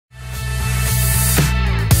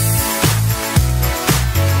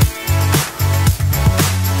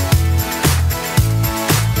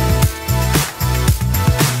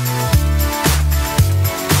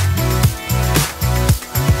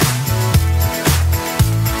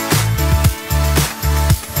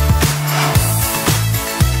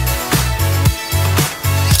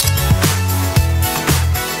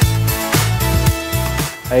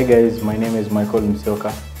Hi guys, my name is Michael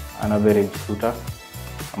Msioka, an average shooter.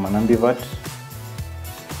 I'm an ambivert.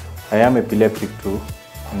 I am epileptic too,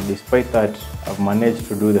 and despite that, I've managed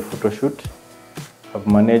to do the photo shoot. I've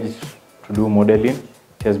managed to do modeling.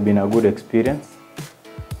 It has been a good experience,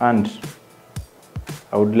 and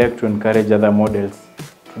I would like to encourage other models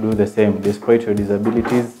to do the same. Despite your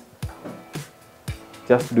disabilities,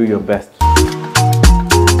 just do your best.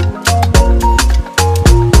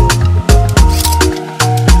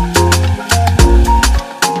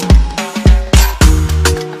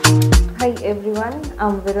 Hi everyone,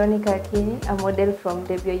 I'm Veronica Akini, a model from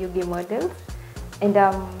Oyugi Models, and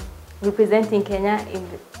I'm representing Kenya in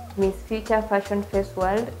Miss Future Fashion Fest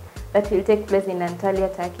World that will take place in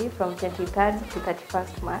Antalya, Turkey from 23rd to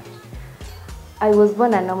 31st March. I was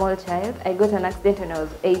born a normal child. I got an accident when I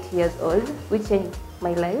was 8 years old, which changed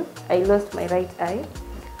my life. I lost my right eye,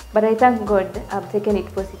 but I thank God I've taken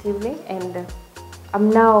it positively, and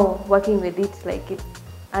I'm now working with it like it's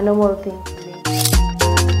a normal thing to me.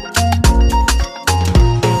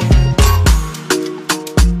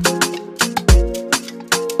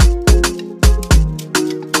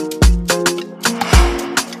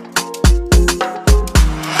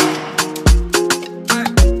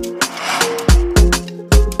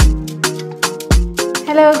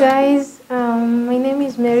 Hello guys, my name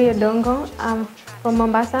is Mary Odongo. I'm from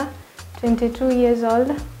Mombasa, 22 years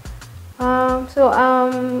old.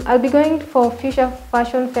 I'll be going for Future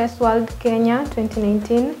Fashion Fest World Kenya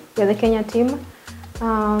 2019. We're the Kenya team.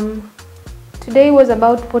 Today was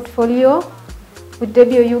about portfolio with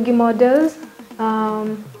Oyugi Models.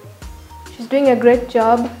 She's doing a great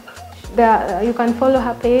job. You can follow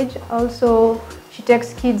her page. Also, she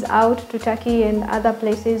takes kids out to Turkey and other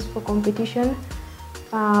places for competition.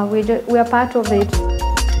 We are part of it.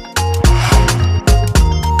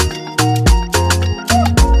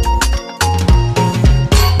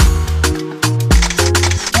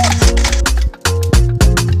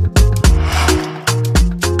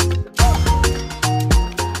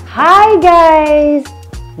 Hi guys,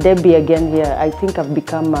 Debbie again here. I think I've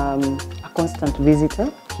become a constant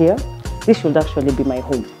visitor here. This should actually be my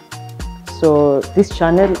home. So this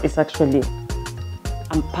channel is actually,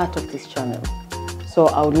 I'm part of this channel. So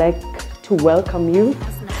I would like to welcome you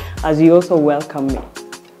as you also welcome me.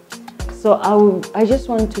 So I just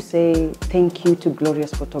want to say thank you to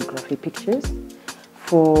Glorious Photography Pictures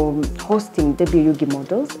for hosting Oyugi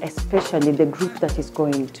Models, especially the group that is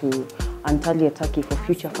going to Antalya, Turkey for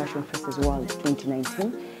Future Fashion Fest World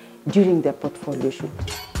 2019 during their portfolio shoot.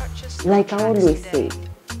 Like I always say,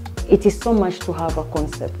 it is so much to have a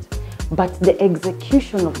concept, but the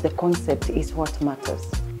execution of the concept is what matters.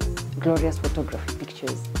 Glorious Photography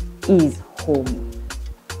Pictures is home.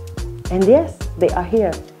 And yes, they are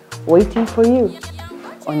here, waiting for you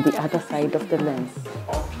on the other side of the lens.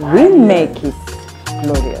 We make it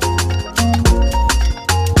glorious.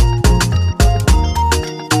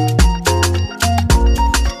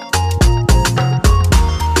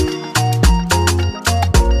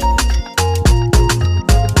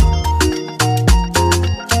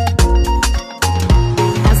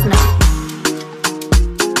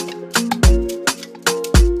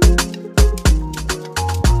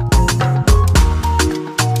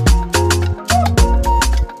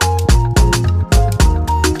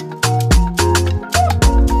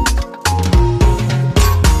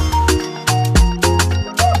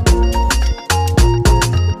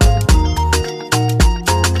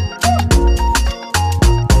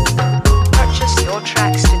 Purchase your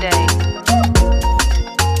tracks today.